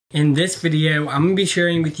In this video, I'm going to be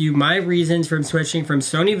sharing with you my reasons for switching from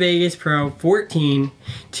Sony Vegas Pro 14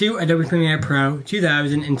 to Adobe Premiere Pro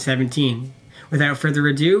 2017. Without further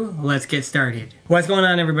ado, let's get started. What's going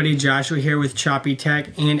on, everybody? Joshua here with Choppy Tech,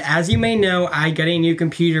 and as you may know, I got a new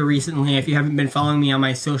computer recently. If you haven't been following me on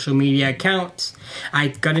my social media accounts, I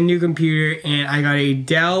got a new computer and I got a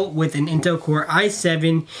Dell with an Intel Core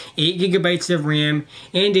i7, 8GB of RAM,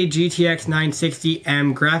 and a GTX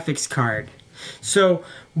 960M graphics card. So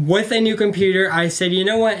with a new computer, I said, you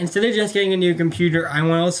know what, instead of just getting a new computer, I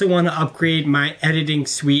also want to upgrade my editing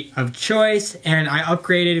suite of choice, and I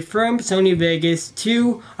upgraded from Sony Vegas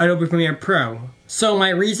to Adobe Premiere Pro. So my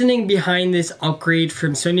reasoning behind this upgrade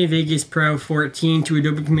from Sony Vegas Pro 14 to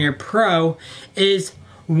Adobe Premiere Pro is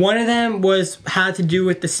one of them had to do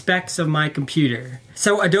with the specs of my computer.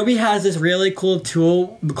 So Adobe has this really cool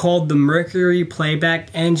tool called the Mercury Playback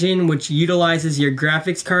Engine, which utilizes your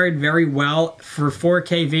graphics card very well for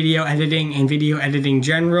 4K video editing and video editing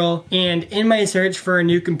general. And in my search for a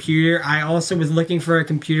new computer, I also was looking for a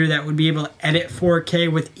computer that would be able to edit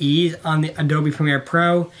 4K with ease on the Adobe Premiere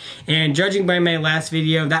Pro. And judging by my last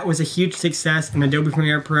video, that was a huge success, and Adobe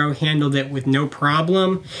Premiere Pro handled it with no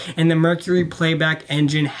problem. And the Mercury Playback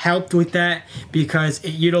Engine helped with that because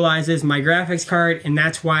it utilizes my graphics card, and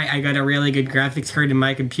that's why I got a really good graphics card in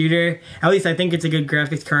my computer. At least I think it's a good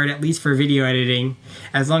graphics card, at least for video editing.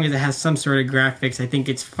 As long as it has some sort of graphics, I think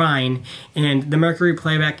it's fine. And the Mercury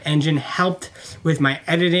Playback Engine helped with my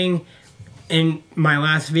editing in my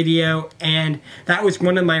last video, and that was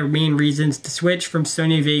one of my main reasons to switch from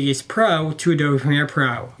Sony Vegas Pro to Adobe Premiere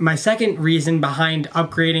Pro. My second reason behind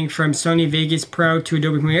upgrading from Sony Vegas Pro to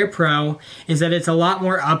Adobe Premiere Pro is that it's a lot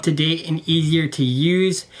more up-to-date and easier to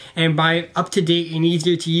use. And by up-to-date and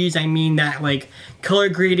easier to use, I mean that like color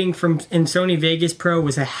grading in Sony Vegas Pro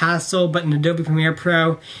was a hassle, but in Adobe Premiere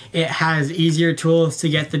Pro, it has easier tools to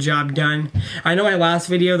get the job done. I know my last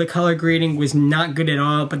video, the color grading was not good at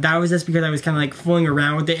all, but that was just because I was kind of like fooling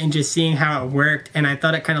around with it and just seeing how it worked, and I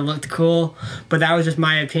thought it kind of looked cool, but that was just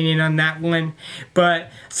my opinion on that one.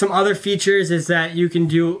 But some other features is that you can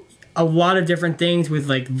do a lot of different things with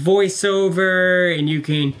like voiceover, and you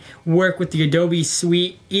can work with the Adobe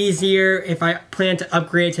suite easier. If I plan to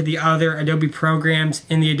upgrade to the other Adobe programs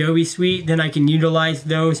in the Adobe suite, then I can utilize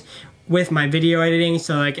those with my video editing.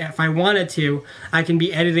 So like if I wanted to, I can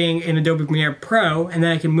be editing in Adobe Premiere Pro, and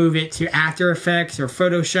then I can move it to After Effects or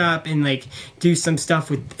Photoshop and like do some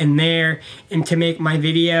stuff in there and to make my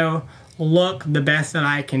video look the best that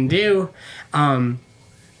I can do.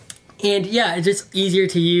 And yeah, it's just easier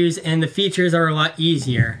to use, and the features are a lot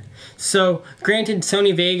easier. So granted,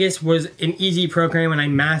 Sony Vegas was an easy program and I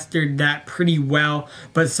mastered that pretty well,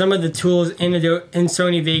 but some of the tools in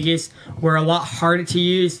Sony Vegas were a lot harder to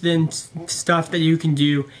use than stuff that you can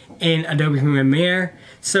do in Adobe Premiere.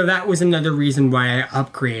 So that was another reason why I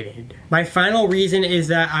upgraded. My final reason is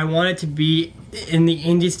that I wanted to be in the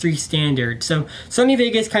industry standard. So Sony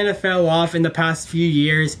Vegas kind of fell off in the past few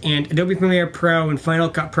years, and Adobe Premiere Pro and Final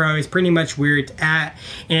Cut Pro is pretty much where it's at.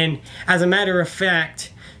 And as a matter of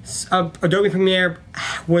fact, Adobe Premiere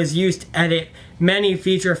was used to edit many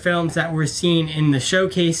feature films that were seen in the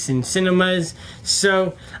showcase in cinemas.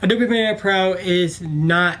 So Adobe Premiere Pro is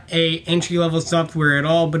not a entry-level software at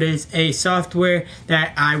all, but it's a software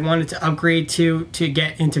that I wanted to upgrade to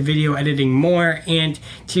get into video editing more and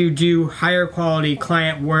to do higher quality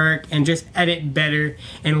client work and just edit better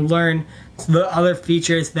and learn the other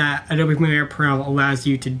features that Adobe Premiere Pro allows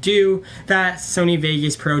you to do that Sony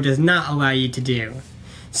Vegas Pro does not allow you to do.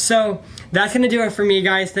 So that's going to do it for me,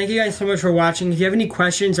 guys. Thank you guys so much for watching. If you have any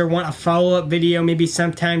questions or want a follow-up video maybe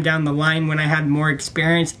sometime down the line when I have more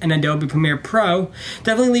experience in Adobe Premiere Pro,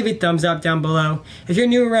 definitely leave a thumbs up down below. If you're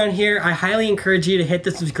new around here, I highly encourage you to hit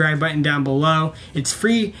the subscribe button down below. It's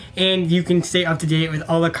free, and you can stay up to date with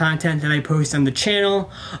all the content that I post on the channel.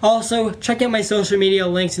 Also, check out my social media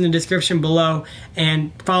links in the description below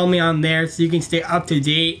and follow me on there so you can stay up to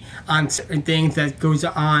date on certain things that goes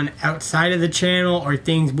on outside of the channel or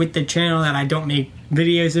things with the channel that I don't make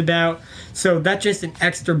videos about. So that's just an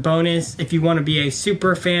extra bonus if you want to be a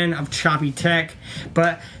super fan of Choppy Tech.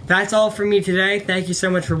 But that's all for me today. Thank you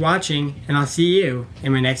so much for watching, and I'll see you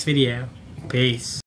in my next video. Peace.